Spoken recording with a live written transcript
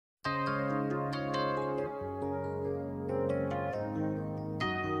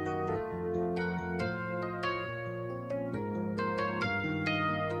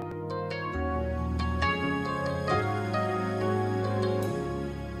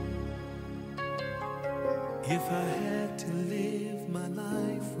If I had to live my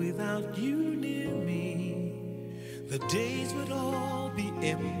life without you near me, the days would all be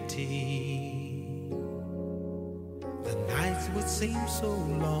empty. The nights would seem so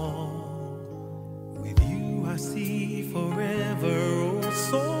long. With you I see forever oh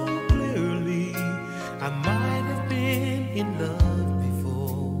so clearly. I might have been in love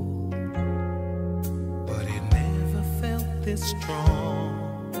before, but it never felt this strong.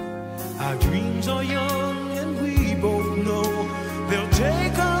 Our dreams are young and we both know they'll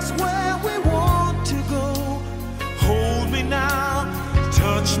take us where we want to go. Hold me now,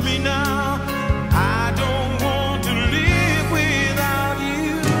 touch me now. I don't want to live without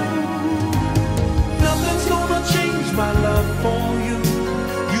you. Nothing's gonna change my love for you.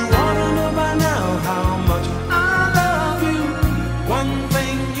 You ought to know by now how much I love you. One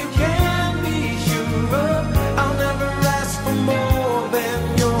thing you can be sure of, I'll never ask for more than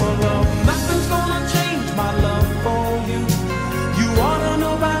your love. Nothing's gonna change my love for you. You ought to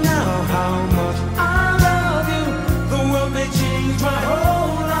know by now how much I love you. The world may change my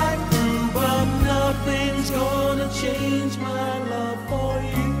whole life through, but nothing's gonna change my love for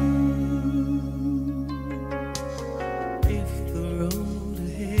you. If the road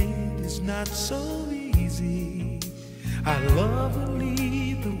ahead is not so easy, our love will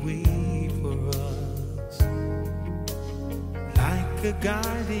lead the way for us. Like a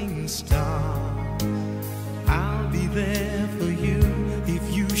guiding star, I'll be there for you if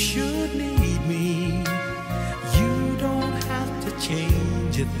you should need me. You don't have to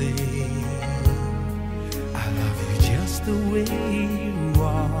change a thing. I love you just the way you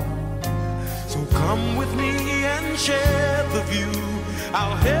are. So come with me and share the view.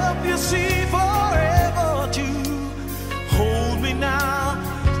 I'll help you see forever too. Hold me now,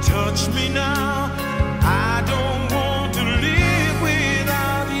 touch me now.